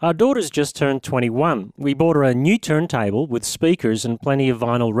Our daughter's just turned 21. We bought her a new turntable with speakers and plenty of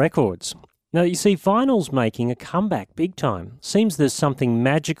vinyl records. Now, you see, vinyl's making a comeback big time. Seems there's something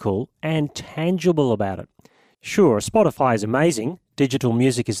magical and tangible about it. Sure, Spotify is amazing, digital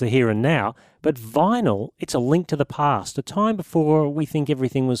music is the here and now, but vinyl, it's a link to the past, a time before we think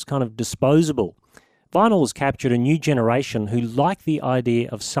everything was kind of disposable. Vinyl has captured a new generation who like the idea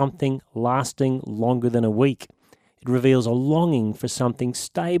of something lasting longer than a week. It reveals a longing for something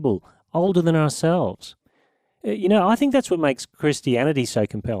stable, older than ourselves. I think that's what makes Christianity so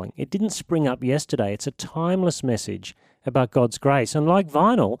compelling. It didn't spring up yesterday. It's a timeless message about God's grace. And like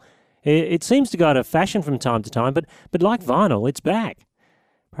vinyl, it seems to go out of fashion from time to time, but like vinyl, it's back.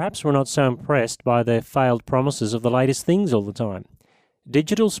 Perhaps we're not so impressed by the failed promises of the latest things all the time.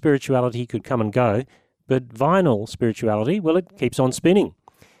 Digital spirituality could come and go, but vinyl spirituality, well, it keeps on spinning.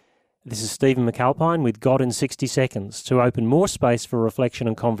 This is Stephen McAlpine with God in 60 Seconds. To open more space for reflection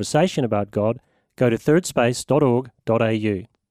and conversation about God, go to thirdspace.org.au.